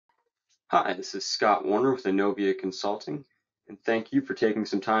Hi, this is Scott Warner with Innovia Consulting, and thank you for taking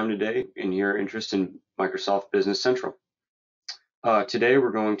some time today in your interest in Microsoft Business Central. Today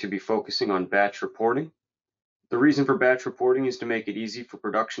we're going to be focusing on batch reporting. The reason for batch reporting is to make it easy for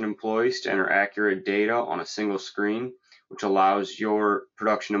production employees to enter accurate data on a single screen, which allows your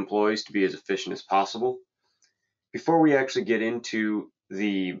production employees to be as efficient as possible. Before we actually get into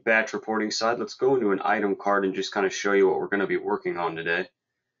the batch reporting side, let's go into an item card and just kind of show you what we're going to be working on today.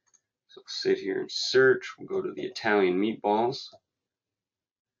 So we'll sit here and search. We'll go to the Italian meatballs.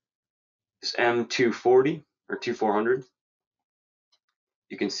 This M240 or 2400.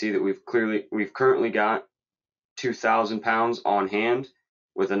 You can see that we've currently got 2,000 pounds on hand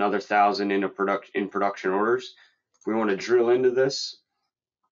with another 1,000 in production orders. If we want to drill into this,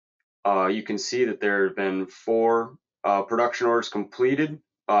 you can see that there have been 4 production orders completed,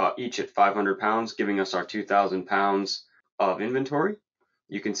 each at 500 pounds, giving us our 2,000 pounds of inventory.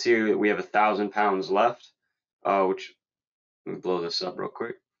 You can see that we have 1,000 pounds left, which, let me blow this up real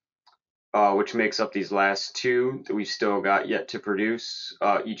quick, which makes up these last 2 that we've still got yet to produce,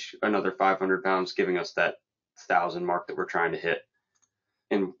 each another 500 pounds, giving us that 1,000 mark that we're trying to hit.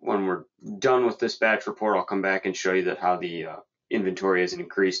 And when we're done with this batch report, I'll come back and show you that how the inventory has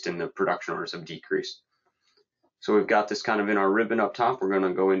increased and the production orders have decreased. So we've got this kind of in our ribbon up top. We're going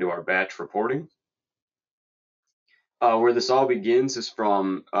to go into our batch reporting. Where this all begins is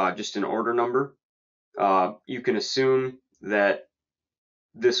from just an order number. You can assume that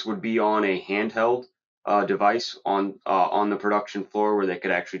this would be on a handheld device on the production floor where they could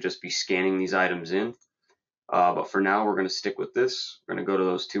actually just be scanning these items in. But for now, we're going to stick with this. We're going to go to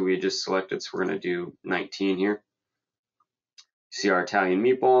those 2 we just selected. So we're going to do 19 here. See our Italian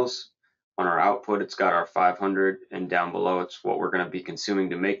meatballs. On our output, it's got our 500, and down below, it's what we're going to be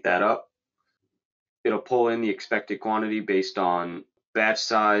consuming to make that up. It'll pull in the expected quantity based on batch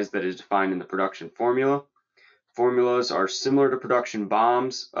size that is defined in the production formula. Formulas are similar to production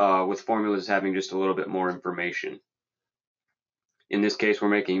bombs, with formulas having just a little bit more information. In this case, we're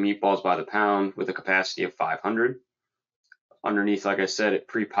making meatballs by the pound with a capacity of 500. Underneath, like I said, it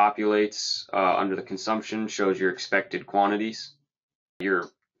pre-populates under the consumption, shows your expected quantities. Your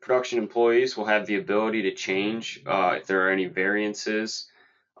production employees will have the ability to change if there are any variances,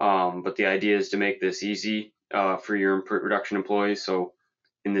 but the idea is to make this easy for your production employees. So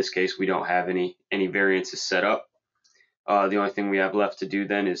in this case, we don't have any variances set up. The only thing we have left to do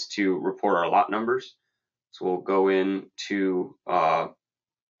then is to report our lot numbers. So we'll go into our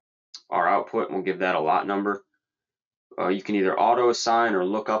output and we'll give that a lot number. You can either auto assign or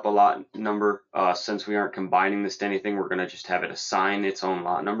look up a lot number. Since we aren't combining this to anything, we're going to just have it assign its own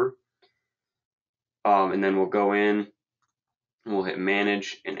lot number. And then we'll go in and we'll hit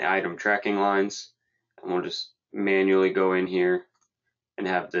manage and item tracking lines, and we'll just manually go in here and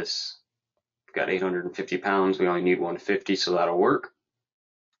have this. We've got 850 pounds. We only need 150, so that'll work.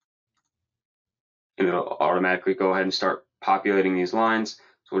 And it'll automatically go ahead and start populating these lines.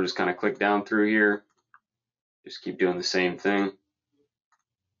 So we'll just kind of click down through here. Just keep doing the same thing.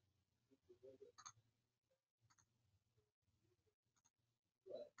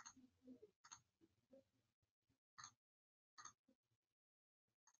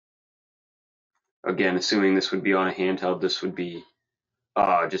 Again, assuming this would be on a handheld, this would be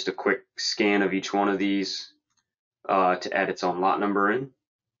just a quick scan of each one of these to add its own lot number in.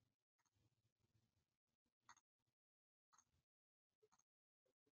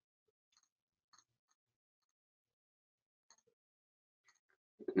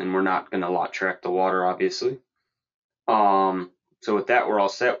 And then we're not going to lot track the water, obviously. So with that, we're all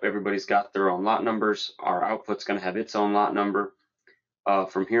set. Everybody's got their own lot numbers. Our output's going to have its own lot number.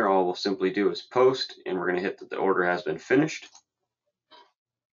 From here, all we'll simply do is post, and we're going to hit that the order has been finished.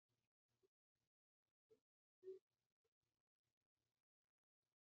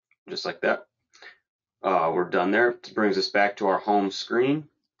 Just like that. We're done there. This brings us back to our home screen.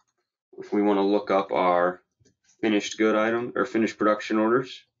 If we want to look up our finished good item or finished production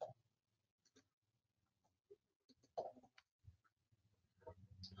orders,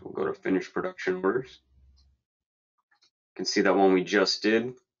 we'll go to finished production orders. You can see that one we just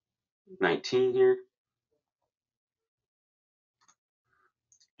did, 19 here.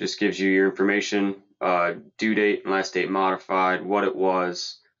 Just gives you your information, due date and last date modified, what it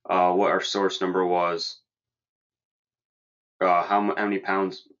was, what our source number was, how many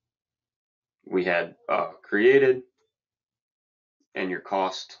pounds we had created, and your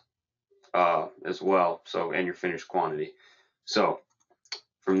cost as well, so, and your finished quantity. So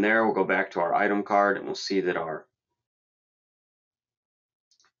from there, we'll go back to our item card and we'll see that our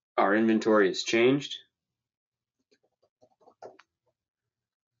inventory has changed.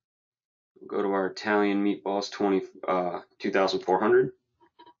 go to our Italian meatballs, 2,400. You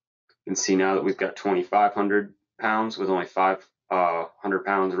can see now that we've got 2,500 pounds with only 500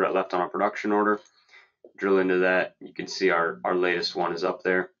 pounds left on our production order. Drill into that, you can see our latest one is up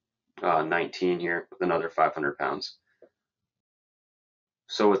there, 19 here with another 500 pounds.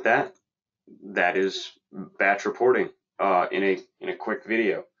 So with that, that is batch reporting in a quick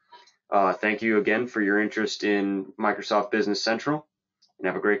video. Thank you again for your interest in Microsoft Business Central, and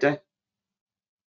have a great day.